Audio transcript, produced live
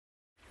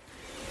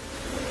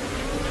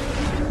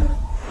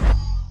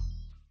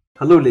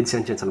Hello ladies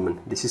and gentlemen,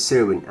 this is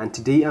Serwin and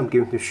today I'm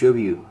going to show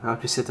you how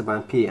to set up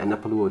and pair an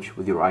Apple Watch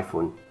with your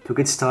iPhone. To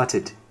get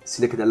started,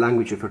 select the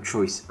language of your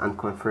choice and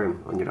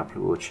confirm on your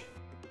Apple Watch.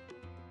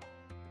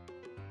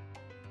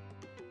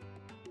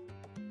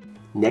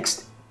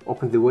 Next,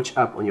 open the watch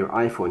app on your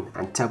iPhone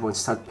and tap on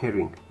Start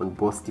Pairing on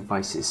both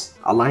devices.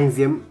 Align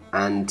them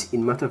and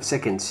in a matter of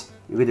seconds,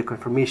 you get a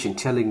confirmation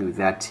telling you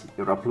that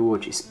your Apple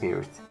Watch is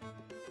paired.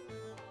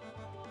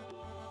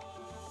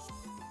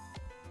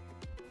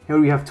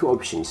 Here you have two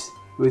options,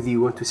 whether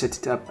you want to set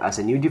it up as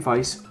a new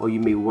device or you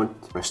may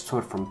want to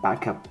restore from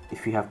backup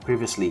if you have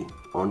previously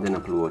owned an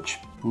Apple Watch.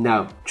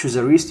 Now, choose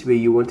a wrist where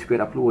you want to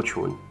pair Apple Watch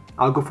on.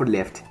 I'll go for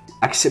left.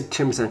 Accept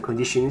terms and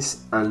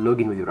conditions and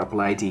log in with your Apple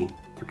ID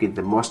to get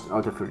the most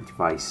out of your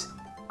device.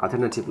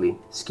 Alternatively,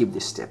 skip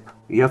this step.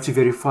 You have to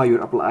verify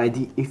your Apple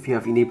ID if you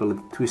have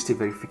enabled two-step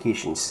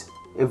verifications.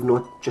 If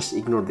not, just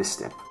ignore this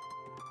step.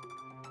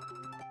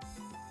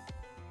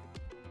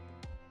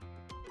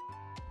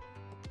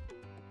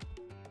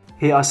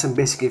 Here are some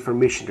basic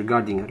information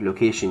regarding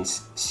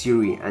locations,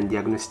 Siri and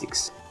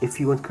diagnostics. If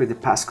you want to create a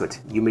passcode,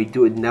 you may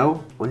do it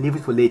now or leave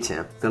it for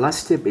later. The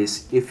last step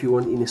is if you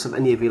want to install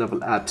any available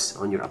apps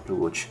on your Apple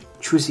Watch.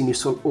 Choose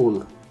install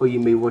all or you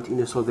may want to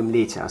install them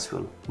later as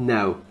well.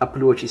 Now,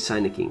 Apple Watch is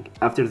signing.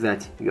 After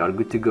that, you are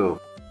good to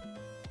go.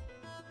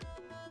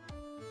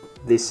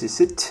 This is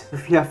it.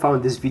 If you have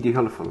found this video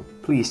helpful,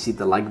 please hit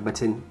the like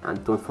button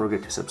and don't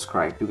forget to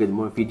subscribe to get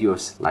more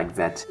videos like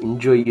that.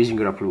 Enjoy using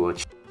your Apple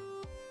Watch.